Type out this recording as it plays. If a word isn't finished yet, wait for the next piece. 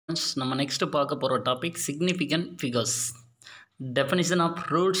நம்ம நெக்ஸ்ட் பார்க்க போகிற topic significant figures. Definition of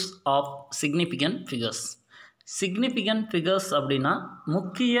rules of significant figures. Significant figures அப்படின்னா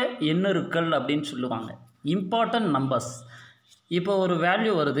முக்கிய எண்ணுருக்கள் அப்படின்னு சொல்லுவாங்க. Important numbers. இப்போ ஒரு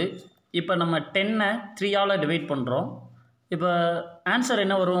வேல்யூ வருது. இப்போ நம்ம 10 3ஆல் டிவைட் பண்ணுறோம். இப்போ ஆன்சர்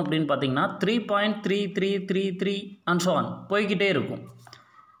என்ன வரும் அப்படின்னு பார்த்தீங்கன்னா 3.3333 அண்ட் ஸோ ஆன் போய்கிட்டே இருக்கும்.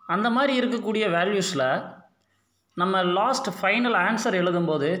 அந்த மாதிரி இருக்கக்கூடிய வேல்யூஸில் நம்ம லாஸ்ட் ஃபைனல் ஆன்சர்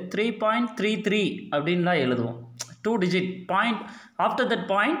எழுதும்போது 3.33 அப்படின்னு தான் எழுதுவோம். 2 digit point. After that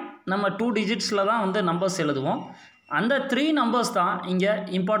point நம்ம 2 டிஜிட்ஸில் தான் வந்து நம்பர்ஸ் எழுதுவோம். அந்த 3 நம்பர்ஸ் தான் இங்கே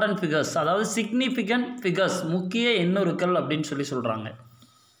இம்பார்ட்டன்ட் ஃபிகர்ஸ், அதாவது சிக்னிஃபிகண்ட் ஃபிகர்ஸ், முக்கிய எண்ணுருக்கள் அப்படின்னு சொல்கிறாங்க.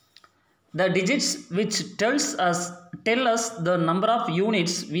 The digits which tell us the number of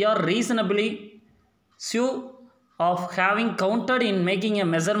units we are reasonably sure of having counted in making a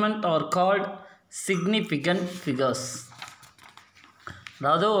measurement are called significant figures.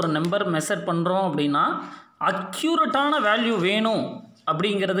 அதாவது ஒரு நம்பர் மெஷர் பண்ணுறோம் அப்படின்னா அக்யூரேட்டான வேல்யூ வேணும்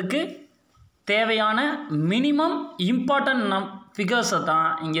அப்படிங்கிறதுக்கு தேவையான மினிமம் இம்பார்ட்டன்ட் ஃபிகர்ஸை தான்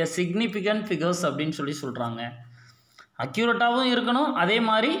இங்கே சிக்னிஃபிகண்ட் ஃபிகர்ஸ் அப்படின்னு சொல்கிறாங்க. அக்யூரேட்டாகவும் இருக்கணும், அதே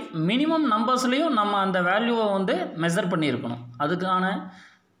மாதிரி மினிமம் நம்பர்ஸ்லேயும் நம்ம அந்த வேல்யூவை வந்து மெஷர் பண்ணியிருக்கணும். அதுக்கான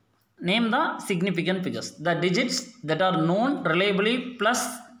நேம் தான் significant figures. The digits that are known ரிலையபிளி plus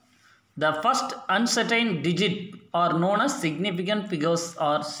the first uncertain digit are known as significant figures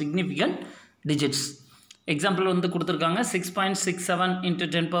R significant digits. Example வந்து கொடுத்துருக்காங்க. 6.67 ×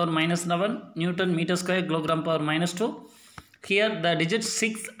 10⁻⁻11 Newton metre square kilogram power -2. Here the digits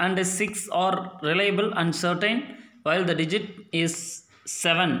 6 and 6 are reliable and certain while the digit is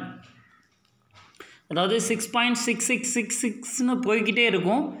 7. அதாவது 6.6666ன்னு போய்கிட்டே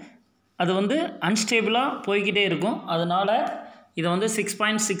இருக்கும். அது வந்து அன்ஸ்டேபிளாக போய்கிட்டே இருக்கும். அதனால் இதை வந்து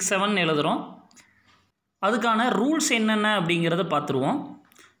 6.67 எழுதுகிறோம். அதுக்கான ரூல்ஸ் என்னென்ன அப்படிங்கிறத பார்த்துருவோம்.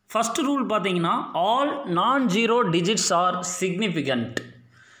 ஃபஸ்ட்டு ரூல் பார்த்தீங்கன்னா all நான்-ஜீரோ digits R significant.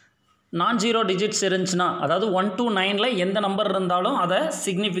 நான்-ஜீரோ digits இருந்துச்சுன்னா, அதாவது 1 to 9ல் எந்த நம்பர் இருந்தாலும் அதை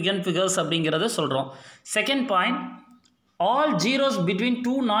சிக்னிஃபிகண்ட் ஃபிகர்ஸ் அப்படிங்கிறத சொல்கிறோம். Second point, all zeros between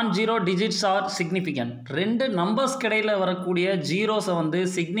 2 நான்-ஜீரோ digits R significant. 2 numbers கிடையில் வரக்கூடிய ஜீரோஸை வந்து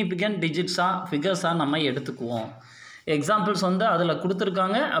சிக்னிஃபிகண்ட் டிஜிட்ஸாக ஃபிகர்ஸாக நம்ம எடுத்துக்குவோம். எக்ஸாம்பிள்ஸ் வந்து அதில்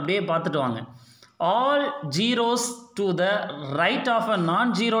கொடுத்துருக்காங்க, அப்படியே பார்த்துட்டு வாங்க. All zeros to the right of a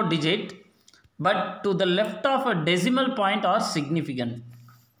நான்-ஜீரோ digit but to the left of a decimal point R significant.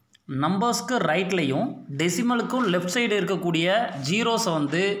 நம்பர்ஸ்க்கு ரைட்லேயும் டெசிமலுக்கும் left side இருக்கக்கூடிய ஜீரோஸை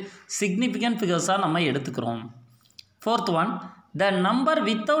வந்து சிக்னிஃபிகண்ட் ஃபிகர்ஸாக நம்ம எடுத்துக்கிறோம். Fourth one, the number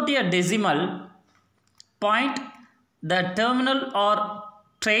without a decimal point the terminal R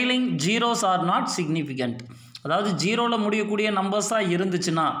trailing zeros R not significant. அதாவது ஜீரோவில் முடியக்கூடிய நம்பர்ஸாக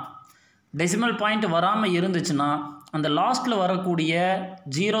இருந்துச்சுன்னா, decimal point வராமல் இருந்துச்சுன்னா, அந்த லாஸ்ட்டில் வரக்கூடிய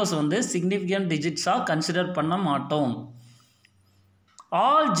ஜீரோஸ் வந்து சிக்னிஃபிகண்ட் டிஜிட்ஸாக கன்சிடர் பண்ண மாட்டோம்.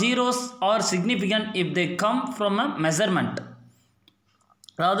 All zeros are significant if they come from a measurement.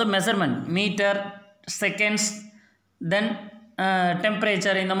 அதாவது மெஷர்மெண்ட், மீட்டர், செகண்ட்ஸ், தென்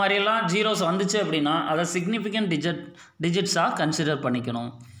டெம்பரேச்சர், இந்த மாதிரியெல்லாம் ஜீரோஸ் வந்துச்சு அப்படின்னா அதை சிக்னிஃபிகண்ட் டிஜிட்ஸாக கன்சிடர்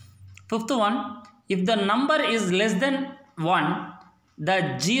பண்ணிக்கணும். Fifth one, if the number is less than 1, the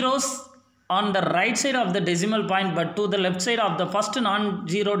zeros on the right side of the decimal point but to the left side of the first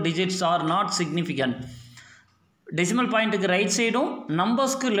நான்-ஜீரோ digits R not significant. Decimal பாயிண்ட்டுக்கு right சைடும்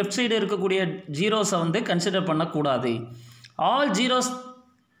நம்பர்ஸ்க்கு left side இருக்கக்கூடிய ஜீரோஸை வந்து consider பண்ணக்கூடாது. All zeros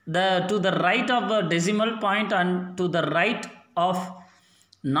to the right of a decimal point and to the right of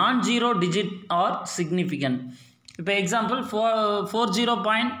நான்-ஜீரோ digit R significant. இப்போ example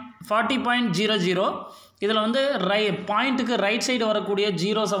 40.00 இதில் வந்து பாயிண்ட்டுக்கு right side வரக்கூடிய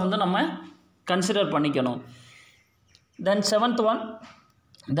ஜீரோஸை வந்து நம்ம கன்சிடர் பண்ணிக்கணும். தென் seventh one,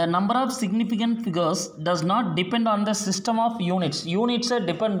 the number of significant figures does not depend on the system of units. யூனிட்ஸை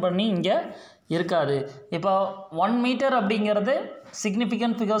depend பண்ணி இங்கே இருக்காது. இப்போ 1 மீட்டர் அப்படிங்கிறது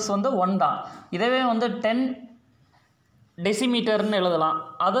சிக்னிஃபிகண்ட் ஃபிகர்ஸ் வந்து 1 தான். இதவே வந்து 10 டெசிமீட்டர்னு எழுதலாம்.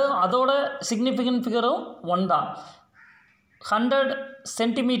 அதோட சிக்னிஃபிகண்ட் ஃபிகரும் 1 தான். 100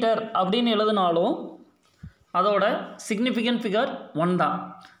 சென்டிமீட்டர் அப்படின்னு எழுதினாலும் அதோட சிக்னிஃபிகண்ட் ஃபிகர் 1 தான்.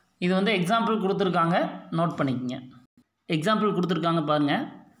 இது வந்து எக்ஸாம்பிள் கொடுத்துருக்காங்க, நோட் பண்ணிக்கங்க. எக்ஸாம்பிள் கொடுத்துருக்காங்க பாருங்கள்.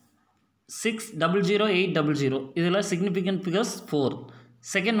 600800 இதில் சிக்னிஃபிகண்ட் ஃபிகர்ஸ் 4.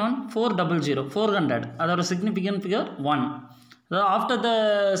 செகண்ட் ஒன் 400 400, அதோட சிக்னிஃபிகண்ட் ஃபிகர் 1. அதாவது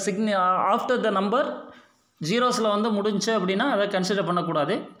ஆஃப்டர் த நம்பர் ஜீரோஸில் வந்து முடிஞ்சு அப்படின்னா அதை கன்சிடர்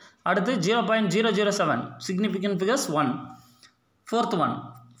பண்ணக்கூடாது. அடுத்து 0.007 சிக்னிஃபிகண்ட் ஃபிகர்ஸ் 1. ஃபோர்த் ஒன்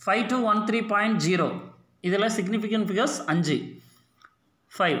 5213.0 இதில் சிக்னிஃபிகண்ட் ஃபிகர்ஸ் 5.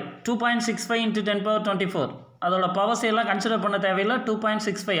 5 2.65 × 10⁻24 அதோட பவர்ஸ் எல்லாம் கன்சிடர் பண்ண தேவையில்லை.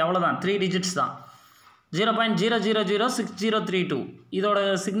 2.65 அவ்வளோதான், 3 டிஜிட்ஸ் தான். 0.000632 இதோட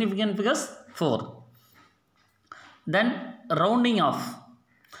சிக்னிஃபிகன்ட் ஃபிகர்ஸ் 4. தென் ரவுண்டிங் ஆஃப்.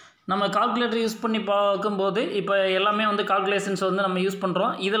 நம்ம கால்குலேட்டர் யூஸ் பண்ணி பார்க்கும்போது இப்போ எல்லாமே வந்து கால்குலேஷன்ஸ் வந்து நம்ம யூஸ்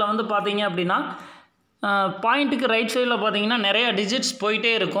பண்ணுறோம். இதில் வந்து பார்த்தீங்க அப்படின்னா பாயிண்ட்டுக்கு ரைட் சைடில் பார்த்தீங்கன்னா நிறைய டிஜிட்ஸ்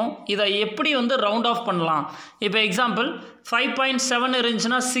போயிட்டே இருக்கும். இதை எப்படி வந்து ரவுண்ட் ஆஃப் பண்ணலாம்? இப்போ எக்ஸாம்பிள் 5.7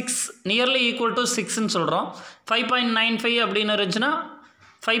 இருந்துச்சுன்னா 6 நியர்லி ஈக்குவல் டு 6ன்னு சொல்கிறோம். 5.95 அப்படின்னு இருந்துச்சுன்னா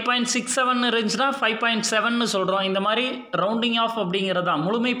 5.67 இருந்துச்சுன்னா 5.7ன்னு சொல்கிறோம். இந்த மாதிரி ரவுண்டிங் ஆஃப் அப்படிங்கிறதா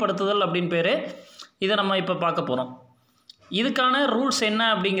முழுமைப்படுத்துதல் அப்படின்னு பேர். இதை நம்ம இப்போ பார்க்க போகிறோம். இதுக்கான ரூல்ஸ் என்ன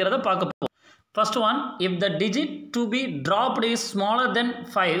அப்படிங்கிறத பார்க்க போகிறோம். First one, if the digit to be dropped is smaller than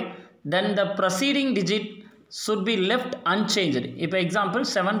 5 then the preceding digit should be left unchanged. இப்போ எக்ஸாம்பிள்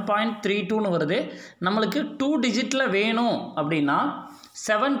 7.32ன்னு வருது. நம்மளுக்கு 2 டிஜிட்டில் வேணும் அப்படின்னா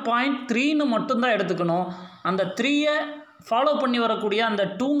 7.3ன்னு மட்டும்தான் எடுத்துக்கணும். அந்த 3யை ஃபாலோ பண்ணி வரக்கூடிய அந்த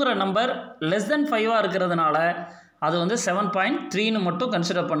 2ங்கிற நம்பர் லெஸ் தென் 5ஆக இருக்கிறதுனால அது வந்து 7.3ன்னு மட்டும்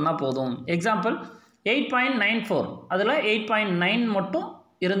கன்சிடர் பண்ணால் போதும். எக்ஸாம்பிள் 8.94 அதில் 8.9 மட்டும்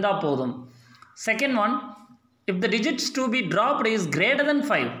இருந்தால் போதும். Second one, if the digits to be dropped is greater than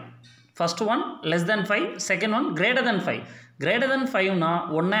 5. First one less than 5, second one greater than 5. Greater than 5னா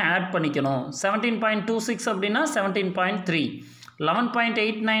ஒன்றை ஆட் பண்ணிக்கணும். 17.26 அப்படின்னா 17.3,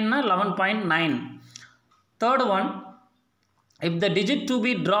 11.89னா 11.9. Third one, if the digit to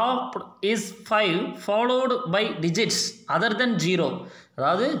be dropped is 5 followed by digits other than 0,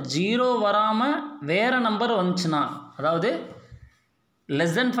 அதாவது 0 வராமல் வேறு number வந்துச்சுன்னா, அதாவது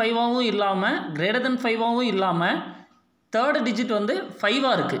less than 5ஆகவும் இல்லாமல் greater than 5ஆகவும் இல்லாமல் தேர்டு டிஜிட் வந்து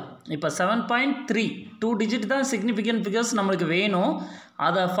 5ஆக இருக்குது. இப்போ 7.3 2 டிஜிட் தான் சிக்னிஃபிகன்ட் ஃபிகர்ஸ் நம்மளுக்கு வேணும்.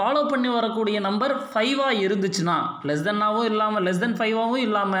 அதை ஃபாலோ பண்ணி வரக்கூடிய நம்பர் 5ஆக இருந்துச்சுன்னா, லெஸ் தென்னாகவும் இல்லாமல் லெஸ் தென் 5ஆகவும்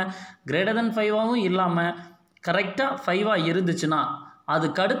இல்லாமல் கிரேட்டர் தென் 5ஆகவும் இல்லாமல் கரெக்டாக 5ஆக இருந்துச்சுன்னா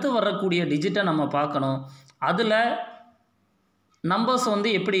அதுக்கடுத்து வரக்கூடிய டிஜிட்டை நம்ம பார்க்கணும். அதில் நம்பர்ஸ் வந்து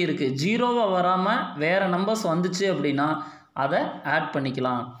எப்படி இருக்குது, 0வாக வராமல் வேறு நம்பர்ஸ் வந்துச்சு அப்படின்னா அதை ஆட்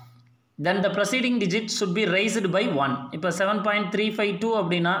பண்ணிக்கலாம். then the preceding digit should be raised by 1. இப்போ 7.352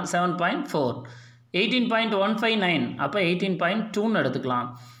 அப்படின்னா 7.4, 18.159 அப்போ 18.2ன்னு எடுத்துக்கலாம்.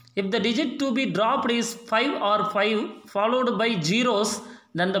 if the digit to be dropped is 5 or 5 followed by zeros,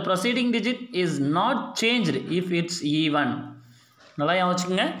 then the preceding digit is not changed if it's even. நல்லா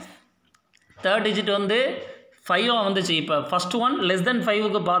யோசிச்சுங்க. Third digit வந்து 5ஆக வந்துச்சு. இப்போ first one less than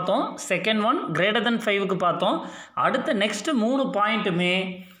 5க்கு பார்த்தோம், second one greater than 5க்கு பார்த்தோம். அடுத்த next 3 பாயிண்ட்டுமே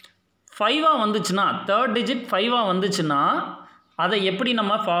 5ஆக வந்துச்சுன்னா, third digit 5ஆக வந்துச்சுன்னா அதை எப்படி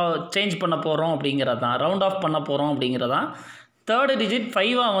நம்ம சேஞ்ச் பண்ண போகிறோம் அப்படிங்கிறது தான், ரவுண்ட் ஆஃப் பண்ண போகிறோம் அப்படிங்கிறது தான். தேர்டு டிஜிட்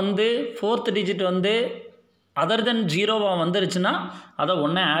 5ஆக வந்து ஃபோர்த் டிஜிட் வந்து அதர் தென் 0வாக வந்துருச்சுன்னா அதை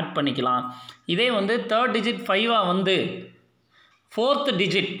ஒன்றே ஆட் பண்ணிக்கலாம். இதே வந்து தேர்ட் டிஜிட் 5ஆக வந்து ஃபோர்த்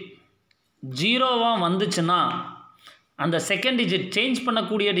டிஜிட் 0வாக வந்துச்சுன்னா அந்த செகண்ட் டிஜிட் சேஞ்ச்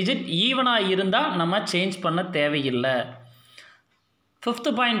பண்ணக்கூடிய டிஜிட் ஈவனாக இருந்தால் நம்ம சேஞ்ச் பண்ண தேவையில்லை. ஃபிஃப்த்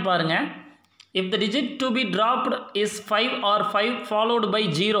பாயிண்ட் பாருங்கள். if the digit to be dropped is 5 or 5 followed by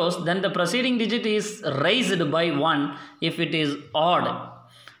zeros, then the preceding digit is raised by 1 if it is odd.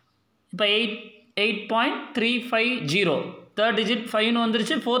 இப்போ 8.350 தேர்ட் டிஜிட் 5ன்னு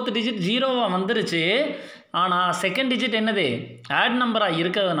வந்துருச்சு, fourth digit 0வாக வந்துருச்சு. ஆனால் செகண்ட் டிஜிட் என்னது, add நம்பராக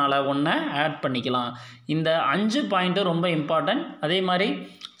இருக்கிறதுனால ஒன்றை add பண்ணிக்கலாம். இந்த 5 பாயிண்ட்டு ரொம்ப இம்பார்ட்டன்ட். அதே மாதிரி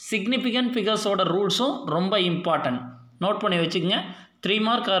சிக்னிஃபிகன்ட் ஃபிகர்ஸோட ரூல்ஸும் ரொம்ப இம்பார்ட்டன்ட். நோட் பண்ணி வச்சுக்கோங்க. 3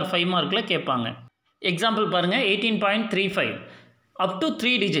 மார்க் ஆர் 5 மார்க்கில் கேட்பாங்க. எக்ஸாம்பிள் பாருங்கள். 18.35 அப் டு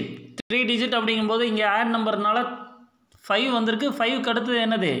 3 டிஜிட். 3 டிஜிட் அப்படிங்கும்போது இங்கே ஆட் நம்பர்னால 5 வந்திருக்கு. 5க்கு அடுத்தது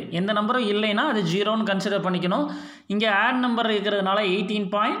என்னது, எந்த நம்பரும் இல்லைன்னா அது 0ன்னு கன்சிடர் பண்ணிக்கணும். இங்கே ஆட் நம்பர் இருக்கிறதுனால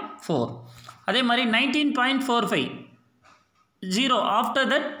 18.4. அதே மாதிரி 19.45 0 ஆஃப்டர்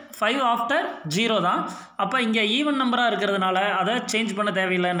தட் 5 ஆஃப்டர் 0 தான். அப்போ இங்கே ஈவன் நம்பராக இருக்கிறதுனால அதை சேஞ்ச் பண்ண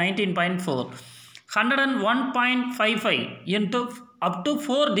தேவையில்லை. 19.4. 101.55 into up to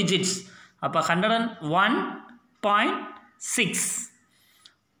 4 digits. அப்போ 101.6.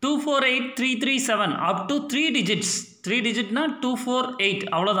 248337 up to 3 digits. 3 digitனா 248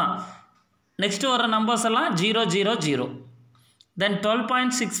 அவ்வளோதான். நெக்ஸ்ட் வர நம்பர்ஸ் எல்லாம் 000. தென்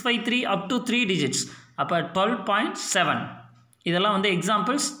 12.653 up to 3 digits. அப்போ 12.7. இதெல்லாம் வந்து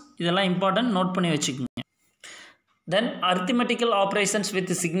எக்ஸாம்பிள்ஸ். இதெல்லாம் இம்பார்ட்டன்ட், நோட் பண்ணி வச்சுக்கோங்க. தென் arithmetical operations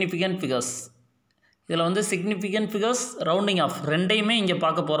with significant figures. இதில் வந்து சிக்னிஃபிகன்ட் ஃபிகர்ஸ், ரவுண்டிங் ஆஃப் ரெண்டையுமே இங்கே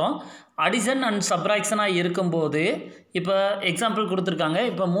பார்க்க போகிறோம். அடிஷன் அண்ட் சப்ராக்ஷனாக இருக்கும்போது இப்போ எக்ஸாம்பிள் கொடுத்துருக்காங்க.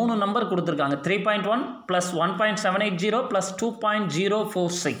 இப்போ 3 நம்பர் கொடுத்துருக்காங்க. 3.1 + 1.780 +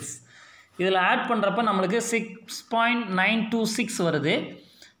 2.046. இதில் ஆட் பண்ணுறப்ப நம்மளுக்கு 6.926 வருது.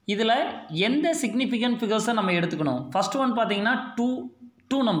 இதில் எந்த சிக்னிஃபிகண்ட் ஃபிகர்ஸை நம்ம எடுத்துக்கணும்? ஃபர்ஸ்ட் ஒன் பார்த்தீங்கன்னா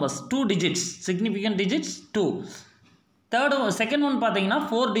two numbers, 2 digits, significant digits 2. Second one பார்த்தீங்கன்னா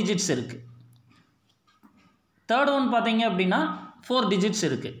 4 டிஜிட்ஸ் இருக்குது. தேர்ட் ஒன் பார்த்தீங்க அப்படின்னா 4 டிஜிட்ஸ்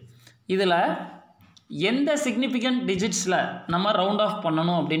இருக்குது. இதில் எந்த சிக்னிஃபிகண்ட் டிஜிட்ஸில் நம்ம ரவுண்ட் ஆஃப்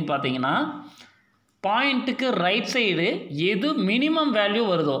பண்ணணும் அப்படின்னு பார்த்தீங்கன்னா, பாயிண்ட்டுக்கு ரைட் சைடு எது மினிமம் வேல்யூ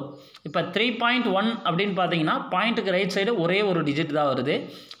வருதோ, இப்போ 3.1 அப்படின்னு பார்த்தீங்கன்னா பாயிண்ட்டுக்கு ரைட் சைடு ஒரே ஒரு டிஜிட் தான் வருது.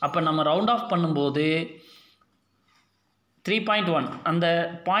 அப்போ நம்ம ரவுண்ட் ஆஃப் பண்ணும்போது 3.1 அந்த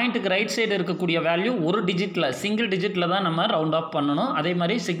பாயிண்ட்டுக்கு ரைட் சைடு இருக்கக்கூடிய வேல்யூ ஒரு டிஜிட்டில், சிங்கிள் டிஜிட்டில் தான் நம்ம ரவுண்ட் ஆஃப் பண்ணணும். அதே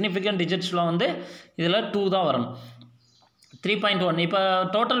மாதிரி சிக்னிஃபிகண்ட் டிஜிட்ஸில் வந்து இதில் 2 தான் வரணும். 3.1 இப்போ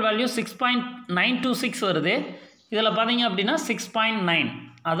டோட்டல் வேல்யூ 6.926 வருது. இதில் பார்த்தீங்க அப்படின்னா 6.9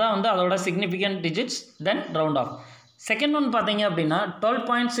 அதான் வந்து அதோட significant digits, then round of. Second one பார்த்தீங்க அப்படின்னா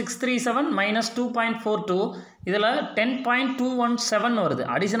 12.637 மைனஸ் 2.42, இதில் 10.217 வருது.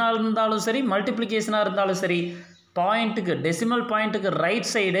 அடிஷனாக இருந்தாலும் சரி, மல்டிப்ளிகேஷனாக இருந்தாலும் சரி, பாயிண்ட்டுக்கு டெசிமல் பாயிண்ட்டுக்கு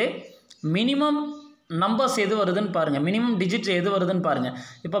ரைட் சைடு மினிமம் நம்பர்ஸ் எது வருதுன்னு பாருங்கள், மினிமம் டிஜிட்ஸ் எது வருதுன்னு பாருங்கள்.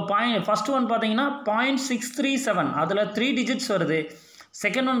 இப்போ ஃபர்ஸ்ட் ஒன் பார்த்தீங்கன்னா 0.637 அதில் 3 டிஜிட்ஸ் வருது.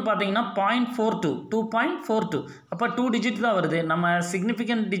 செகண்ட் ஒன் பார்த்தீங்கன்னா 0.42 2.42 அப்போ 2 டிஜிட் தான் வருது. நம்ம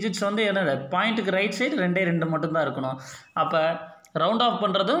சிக்னிஃபிகண்ட் டிஜிட்ஸ் வந்து என்னது, பாயிண்ட்டுக்கு ரைட் சைடு 2 மட்டும்தான் இருக்கணும். அப்போ ரவுண்ட் ஆஃப்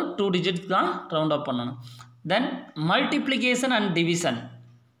பண்ணுறதும் 2 டிஜிட்ஸ் தான் ரவுண்ட் ஆஃப் பண்ணணும். தென் multiplication and division.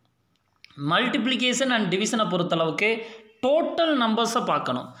 Multiplication and டிவிஷனை பொறுத்தளவுக்கு டோட்டல் நம்பர்ஸை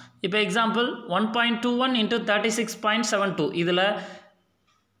பார்க்கணும். இப்போ எக்ஸாம்பிள் 1.21 இன்ட்டு 36.72 இதில்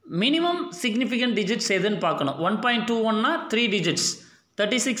மினிமம் சிக்னிஃபிகண்ட் டிஜிட்ஸ் எதுன்னு பார்க்கணும். 1.21னா 3 டிஜிட்ஸ்,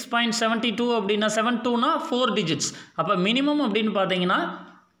 36.72 அப்படின்னா 72னா 4 டிஜிட்ஸ். அப்போ மினிமம் அப்படின்னு பார்த்தீங்கன்னா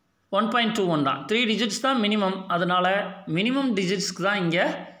 1.21 தான், 3 டிஜிட்ஸ் தான் மினிமம். அதனால் மினிமம் டிஜிட்ஸ்க்கு தான் இங்கே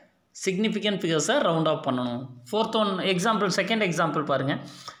சிக்னிஃபிகண்ட் ஃபிகர்ஸை ரவுண்ட் ஆஃப் பண்ணணும். Fourth one example, second example பாருங்கள்.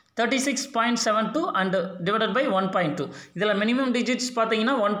 36.72 அண்ட் டிவைடட் பை 1.2 இதில் மினிமம் டிஜிட்ஸ்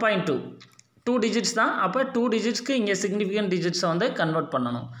பார்த்தீங்கன்னா 1.2, 2 டிஜிட்ஸ் தான். அப்போ 2 டிஜிட்ஸ்க்கு இங்கே சிக்னிஃபிகண்ட் டிஜிட்ஸை வந்து கன்வெர்ட்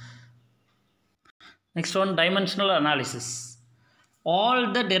பண்ணணும். Next one dimensional analysis. All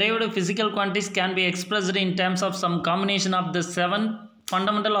the derived physical quantities can be expressed in terms of some combination of the 7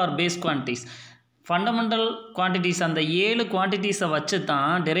 fundamental or base quantities. Fundamental quantities அந்த 7 குவான்டிட்டிஸை வச்சு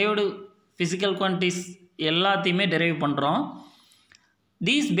தான் derived physical quantities எல்லாத்தையுமே derive பண்ணுறோம்.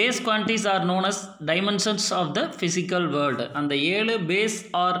 These base quantities are known as dimensions of the physical world. அந்த 7 base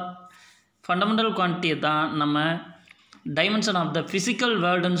or fundamental quantity தான் நம்ம dimension of the physical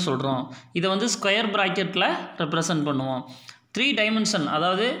worldன்னு சொல்கிறோம். இதை வந்து ஸ்கொயர் ப்ராக்கெட்டில் ரெப்ரசன்ட் பண்ணுவோம். 3 dimension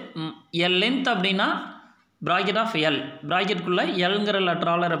அதாவது length அப்படின்னா ப்ராக்கெட் ஆஃப் L, ப்ராக்கெட்டுக்குள்ளே Lங்கிற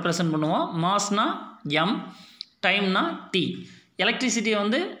லெட்டரால் ரெப்ரசன்ட் பண்ணுவோம். மாஸ்னா M, டைம்னா T, எலக்ட்ரிசிட்டியை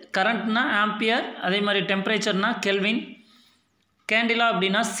வந்து கரண்ட்னா ஆம்பியர், அதே மாதிரி டெம்பரேச்சர்னா கெல்வின், கேண்டிலா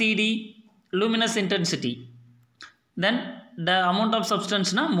அப்படின்னா CD, luminous intensity, then the amount of substance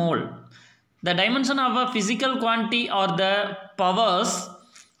na mole. The dimension of a physical quantity or the powers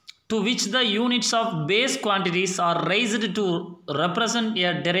to which the units of base quantities are raised to represent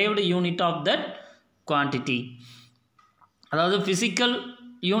a derived unit of that quantity. அதாவது physical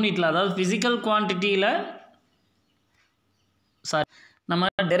unitல, அதாவது physical quantityல நம்ம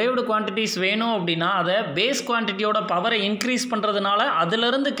derived quantities வேணும் அப்படின்னா அதை base குவான்டிட்டியோட பவரை increase பண்ணுறதுனால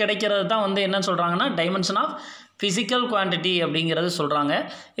அதிலிருந்து கிடைக்கிறது தான் வந்து என்ன சொல்கிறாங்கன்னா டைமென்ஷன் ஆஃப் ஃபிசிக்கல் குவான்டிட்டி அப்படிங்கிறது சொல்கிறாங்க.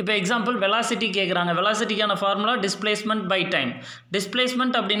 இப்போ எக்ஸாம்பிள் வெலாசிட்டி கேட்குறாங்க. வெலாசிட்டிக்கான formula displacement by time.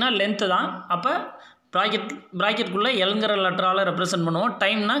 Displacement அப்படின்னா லென்த்து தான். அப்போ ப்ராக்கெட்டுக்குள்ளே எல்ங்கிற லெட்டரால் ரெப்ரசன்ட் பண்ணுவோம்.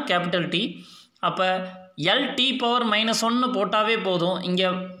 டைம்னா கேபிட்டல் T. அப்போ LT⁻⁻1 போட்டாவே போதும். இங்கே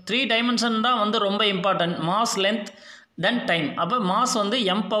 3 டைமென்ஷன் தான் வந்து ரொம்ப இம்பார்ட்டன்ட், மாஸ், லென்த், தென் டைம். அப்போ மாஸ் வந்து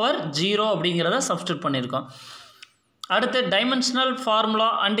m⁻0 அப்படிங்கிறத சப்ஸ்டியூட் பண்ணியிருக்கோம். அடுத்து டைமென்ஷனல் ஃபார்முலா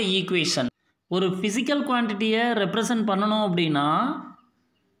அண்ட் ஈக்குவேஷன். ஒரு ஃபிசிக்கல் குவான்டிட்டியை ரெப்ரசன்ட் பண்ணணும் அப்படின்னா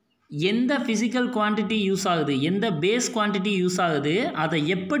எந்த ஃபிசிக்கல் குவான்டிட்டி யூஸ் ஆகுது, எந்த பேஸ் குவான்டிட்டி யூஸ் ஆகுது, அதை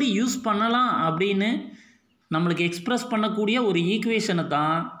எப்படி யூஸ் பண்ணலாம் அப்படின்னு நம்மளுக்கு எக்ஸ்ப்ரெஸ் பண்ணக்கூடிய ஒரு ஈக்குவேஷனை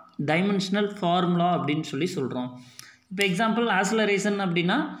தான் டைமென்ஷனல் ஃபார்முலா அப்படின்னு சொல்கிறோம். இப்போ எக்ஸாம்பிள் ஆக்ஸலரேஷன்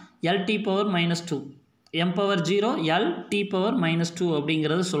அப்படின்னா LT⁻⁻2, m⁻0 LT⁻⁻2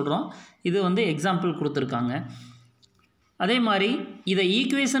 அப்படிங்கிறத சொல்கிறோம். இது வந்து எக்ஸாம்பிள் கொடுத்துருக்காங்க. அதே மாதிரி இதை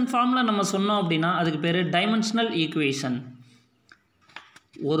ஈக்குவேஷன் ஃபார்மில் நம்ம சொன்னோம் அப்படின்னா அதுக்கு பேர் டைமென்ஷனல் ஈக்குவேஷன்.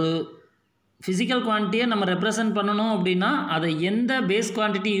 ஒரு ஃபிசிக்கல் குவான்டிட்டியை நம்ம ரெப்ரசன்ட் பண்ணணும் அப்படின்னா அதை எந்த பேஸ்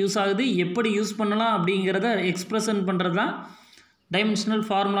குவான்டிட்டி யூஸ் ஆகுது, எப்படி யூஸ் பண்ணலாம் அப்படிங்கிறத எக்ஸ்பிரஷன் பண்ணுறது தான் டைமென்ஷனல்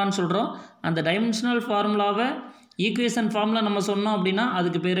ஃபார்முலான்னு சொல்கிறோம். அந்த டைமென்ஷனல் ஃபார்முலாவை ஈக்குவேஷன் ஃபார்மில் நம்ம சொன்னோம் அப்படின்னா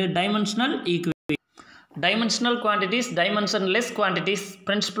அதுக்கு பேர் dimensional equation. Dimensional quantities, dimensionless quantities,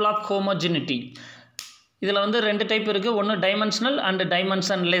 principle of homogeneity. இதில் வந்து 2 டைப் இருக்குது. ஒன்று டைமென்ஷனல் அண்டு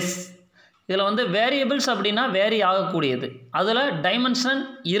டைமென்ஷன்லெஸ். இதில் வந்து வேரியபிள்ஸ் அப்படின்னா வேரி ஆகக்கூடியது. அதில் டைமென்ஷன்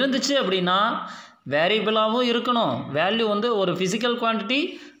இருந்துச்சு அப்படின்னா வேரியபிளாகவும் இருக்கணும், வேல்யூ வந்து ஒரு ஃபிசிக்கல் குவான்டிட்டி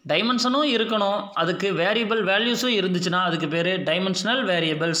டைமென்ஷனும் இருக்கணும், அதுக்கு வேரியபிள் வேல்யூஸும் இருந்துச்சுன்னா அதுக்கு பேர் dimensional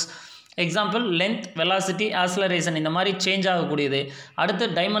variables. Example length, velocity, acceleration இந்த மாதிரி சேஞ்ச் ஆகக்கூடியது. அடுத்து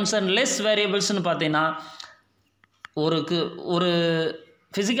டைமென்ஷன்லெஸ் வேரியபிள்ஸ்னு பார்த்தீங்கன்னா ஒரு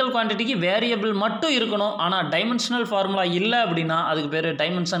ஃபிசிக்கல் குவான்டிட்டிக்கு வேரியபிள் மட்டும் இருக்கணும், ஆனால் டைமென்ஷனல் ஃபார்முலா இல்லை அப்படின்னா அதுக்கு பேர்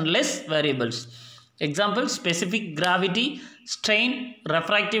dimensionless variables. Example specific gravity, strain,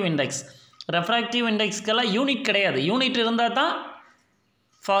 refractive index. Refractive இண்டெக்ஸ்க்கெல்லாம் unit கிடையாது, யூனிட் இருந்தால் தான்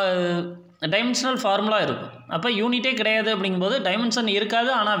டைமென்ஷனல் ஃபார்முலா இருக்கும். அப்போ யூனிட்டே கிடையாது அப்படிங்கும்போது டைமென்ஷன் இருக்காது,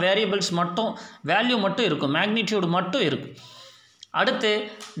 ஆனால் வேரியபிள்ஸ் மட்டும் வேல்யூ மட்டும் இருக்கும், மேக்னிடியூட் மட்டும் இருக்கும். அடுத்து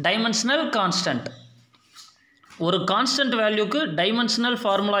டைமென்ஷனல் கான்ஸ்டன்ட். ஒரு கான்ஸ்டன்ட் வேல்யூக்கு டைமென்ஷனல்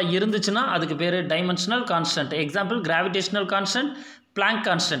ஃபார்முலா இருந்துச்சுன்னா அதுக்கு பேர் dimensional constant. Example gravitational constant, blank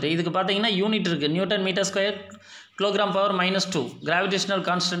constant. இதுக்கு பார்த்தீங்கன்னா யூனிட் இருக்குது, Newton metre square kilogram power -2. Gravitational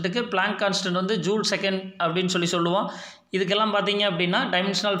கான்ஸ்டன்ட்டுக்கு blank constant வந்து ஜூல் செகண்ட் அப்படின்னு சொல்லுவோம். இதுக்கெல்லாம் பார்த்தீங்க அப்படின்னா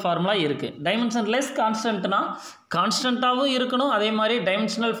டைமென்ஷனல் ஃபார்முலா இருக்குது. டைமென்ஷன்லெஸ் கான்ஸ்டன்ட்னா கான்ஸ்டண்ட்டாகவும் இருக்கணும், அதே மாதிரி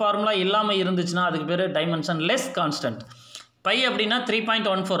டைமென்ஷனல் ஃபார்முலா இல்லாமல் இருந்துச்சுன்னா அதுக்கு பேர் டைமென்ஷன்லெஸ் கான்ஸ்டன்ட். பை அப்படின்னா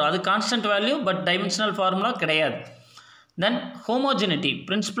 3.14, அது constant value, but dimensional formula கிடையாது. தென் homogeneity,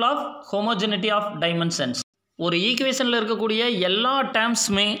 principal of homogeneity of dimensions. ஒரு ஈக்குவேஷனில் இருக்கக்கூடிய எல்லா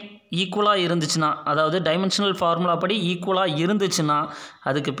டேர்ம்ஸுமே ஈக்குவலாக இருந்துச்சுன்னா, அதாவது டைமென்ஷனல் ஃபார்முலா படி ஈக்குவலாக இருந்துச்சுன்னா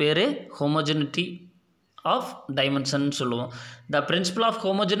அதுக்கு பேர் ஹோமோஜெனிட்டி ஆஃப் டைமென்ஷன் சொல்லுவோம். த principal of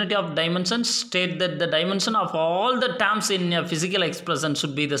homogeneity of dimension state that the dimension of all the terms in a physical expression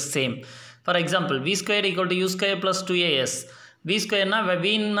should be the same. For example, v square equal to u square plus 2as. v square na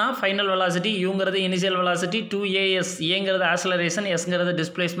v na final velocity, u ங்கிறது initial velocity, 2as ஏங்கிறது acceleration, s ங்கிறது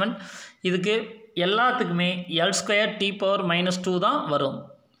displacement. இதுக்கு எல்லாத்துக்குமே l square t power -2 தான் வரும்.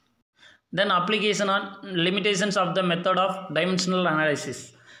 Then application on limitations of the method of dimensional analysis.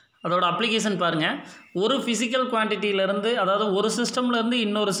 அதோட application பாருங்கள். ஒரு ஃபிசிக்கல் குவான்டிட்டியிலேருந்து, அதாவது ஒரு சிஸ்டம்லேருந்து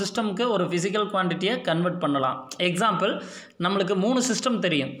இன்னொரு சிஸ்டமுக்கு ஒரு ஃபிசிக்கல் குவான்டிட்டியை கன்வெர்ட் பண்ணலாம். எக்ஸாம்பிள் நம்மளுக்கு 3 சிஸ்டம்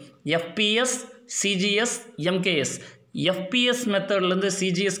தெரியும், எஃப்பிஎஸ், சிஜிஎஸ், எம்கேஎஸ். எஃப்பிஎஸ் மெத்தட்லேருந்து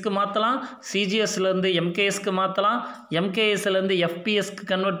சிஜிஎஸ்க்கு மாற்றலாம், சிஜிஎஸ்லேருந்து எம்கேஎஸ்க்கு மாற்றலாம், எம்கேஎஸ்லேருந்து எஃப்பிஎஸ்க்கு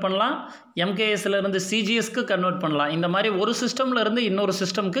கன்வெர்ட் பண்ணலாம், எம்கேஎஸ்லேருந்து சிஜிஎஸ்க்கு கன்வெர்ட் பண்ணலாம். இந்த மாதிரி ஒரு சிஸ்டம்லேருந்து இன்னொரு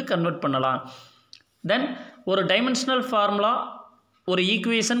சிஸ்டமுக்கு கன்வெர்ட் பண்ணலாம். தென் ஒரு டைமென்ஷனல் ஃபார்முலா, ஒரு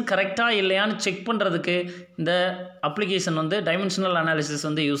ஈக்குவேஷன் கரெக்டாக இல்லையான்னு செக் பண்ணுறதுக்கு இந்த அப்ளிகேஷன் வந்து டைமென்ஷனல் அனாலிசிஸ்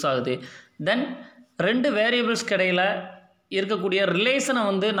வந்து யூஸ் ஆகுது. தென் 2 வேரியபிள்ஸ்க்கு இடையில் இருக்கக்கூடிய ரிலேஷனை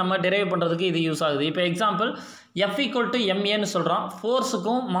வந்து நம்ம டெரைவ் பண்ணுறதுக்கு இது யூஸ் ஆகுது. இப்போ எக்ஸாம்பிள் F = ma சொல்கிறோம்.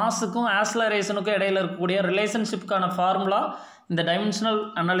 ஃபோர்ஸுக்கும் மாஸுக்கும் ஆக்ஸலரேஷனுக்கும் இடையில் இருக்கக்கூடிய ரிலேஷன்ஷிப்கான ஃபார்முலா இந்த டைமென்ஷனல்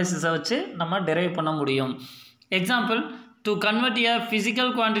அனாலிசிஸை வச்சு நம்ம டெரைவ் பண்ண முடியும். Example to convert a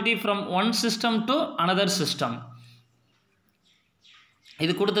physical quantity from one system to another system.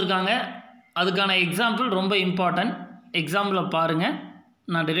 இது கொடுத்துருக்காங்க, அதுக்கான எக்ஸாம்பிள் ரொம்ப இம்பார்ட்டன்ட். எக்ஸாம்பிளை பாருங்கள்,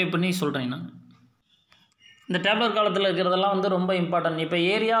 நான் டெரைவ் பண்ணி சொல்கிறேன். நான் இந்த டேப்லர் காலத்தில் இருக்கிறதெல்லாம் வந்து ரொம்ப இம்பார்ட்டன்ட். இப்போ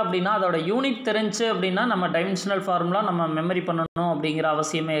ஏரியா அப்படின்னா அதோட யூனிட் தெரிஞ்சு அப்படின்னா நம்ம டைமென்ஷனல் ஃபார்முலா நம்ம மெமரி பண்ணணும் அப்படிங்கிற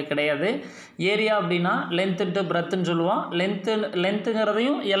அவசியமே கிடையாது. ஏரியா அப்படின்னா லென்த் இன்ட்டு பிரெத்துன்னு சொல்லுவோம்.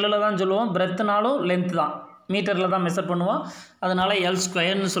 லென்த்துங்கிறதையும் எல்லில் தான் சொல்லுவோம், பிரெத்துனாலும் லென்த் தான், மீட்டரில் தான் மெஷர் பண்ணுவோம், அதனால் எல்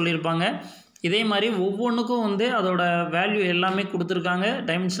ஸ்கொயர்னு சொல்லியிருப்பாங்க. இதே மாதிரி ஒவ்வொன்றுக்கும் வந்து அதோட வேல்யூ எல்லாமே கொடுத்துருக்காங்க,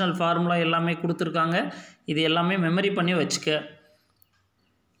 டைமென்ஷனல் ஃபார்முலா எல்லாமே கொடுத்துருக்காங்க. இது எல்லாமே மெமரி பண்ணி வச்சுக்க.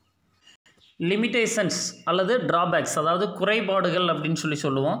 லிமிட்டேஷன்ஸ் அல்லது ட்ராபேக்ஸ், அதாவது குறைபாடுகள் அப்படின்னு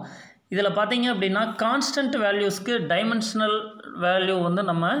சொல்லுவோம். இதில் பார்த்தீங்க அப்படின்னா கான்ஸ்டன்ட் வேல்யூஸ்க்கு டைமென்ஷனல் வேல்யூ வந்து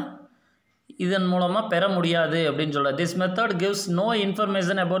நம்ம இதன் மூலமாக பெற முடியாது அப்படின்னு சொல்ல. This method gives no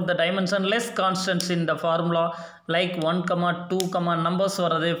information about the dimensionless constants in the formula like 1, 2, numbers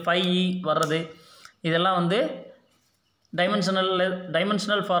வர்றது, 5e வர்றது, இதெல்லாம் வந்து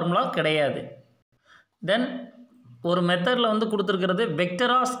டைமென்ஷனல் ஃபார்முலா கிடையாது. தென் ஒரு மெத்தடில் வந்து கொடுத்துருக்கிறது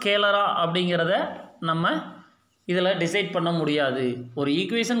வெக்டரா ஸ்கேலரா அப்படிங்கிறத நம்ம இதில் டிசைட் பண்ண முடியாது. ஒரு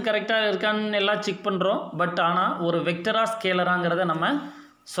ஈக்குவேஷன் கரெக்டாக இருக்கான்னு எல்லாம் செக் பண்ணுறோம், பட் ஆனால் ஒரு வெக்டரா ஸ்கேலராங்கிறத நம்ம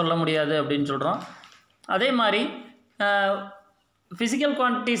சொல்ல முடியாது அப்படின்னு சொல்கிறோம். அதே மாதிரி ஃபிசிக்கல்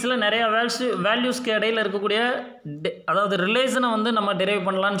குவான்டிட்டிஸில் நிறையா வேல்யூஸ்க்கு இடையில் இருக்கக்கூடிய அதாவது ரிலேஷனை வந்து நம்ம டெரைவ்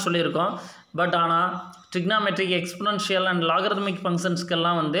பண்ணலான்னு சொல்லியிருக்கோம். பட் ஆனால் ட்ரிக்னாமெட்ரிக், எக்ஸ்பொனன்ஷியல் அண்ட் லாகரிதமிக்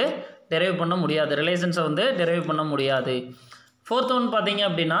ஃபங்க்ஷன்ஸ்க்கெல்லாம் வந்து டெரைவ் பண்ண முடியாது, ரிலேஷன்ஸை வந்து டெரைவ் பண்ண முடியாது. 4th ஒன் பார்த்தீங்க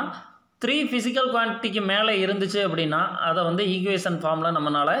அப்படின்னா 3 ஃபிசிக்கல் குவான்டிட்டிக்கு மேலே இருந்துச்சு அப்படின்னா அதை வந்து ஈக்குவேஷன் ஃபார்மில்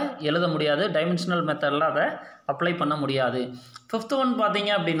நம்மளால் எழுத முடியாது, டைமென்ஷனல் மெத்தடில் அதை அப்ளை பண்ண முடியாது. 5th ஒன்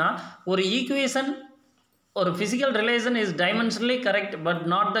பார்த்தீங்க அப்படின்னா ஒரு ஈக்குவேஷன், ஒரு physical relation is dimensionally correct but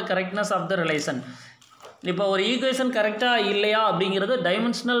not the correctness of the relation. இப்போ ஒரு ஈக்குவேஷன் கரெக்டாக இல்லையா அப்படிங்கிறது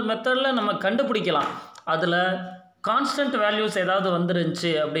டைமென்ஷனல் மெத்தடில் நம்ம கண்டுபிடிக்கலாம். அதில் கான்ஸ்டன்ட் வேல்யூஸ் ஏதாவது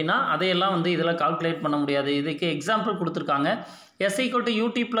வந்துருந்துச்சு அப்படின்னா அதையெல்லாம் வந்து இதில் கால்குலேட் பண்ண முடியாது. இதுக்கு எக்ஸாம்பிள் கொடுத்துருக்காங்க. s =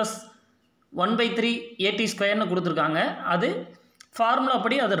 ut + 1/3 at² கொடுத்துருக்காங்க. அது ஃபார்முலா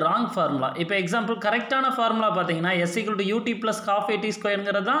படி அது ராங் ஃபார்முலா. இப்போ எக்ஸாம்பிள் கரெக்டான ஃபார்முலா பார்த்தீங்கன்னா s = ut + ½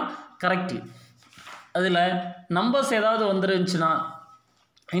 at² தான் கரெக்டு. அதில் நம்பர்ஸ் ஏதாவது வந்துருந்துச்சுன்னா,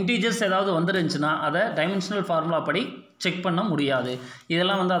 இன்டீஜர்ஸ் ஏதாவது வந்துருந்துச்சுன்னா அதை டைமென்ஷனல் ஃபார்முலா படி செக் பண்ண முடியாது.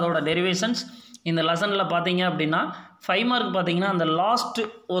 இதெல்லாம் வந்து அதோட டெரிவேஷன்ஸ். இந்த லெசனில் பார்த்தீங்க அப்படின்னா 5 மார்க் பார்த்தீங்கன்னா அந்த லாஸ்ட்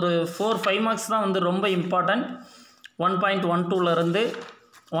ஒரு 4-5 மார்க்ஸ் தான் வந்து ரொம்ப இம்பார்ட்டண்ட். 1.12லேருந்து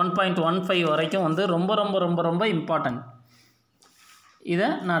 1.15 வரைக்கும் வந்து ரொம்ப ரொம்ப ரொம்ப ரொம்ப இம்பார்ட்டண்ட். இதை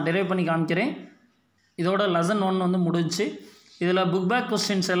நான் டெரைவ் பண்ணி காமிக்கிறேன். இதோட லெசன் 1 வந்து முடிஞ்சு. இதில் புக் பேக்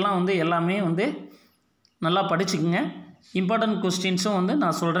கொஸ்டின்ஸ் எல்லாம் வந்து எல்லாமே வந்து நல்லா படிச்சுக்குங்க. இம்பார்ட்டன்ட் கொஸ்டின்ஸும் வந்து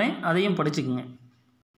நான் சொல்கிறேன், அதையும் படிச்சுக்குங்க.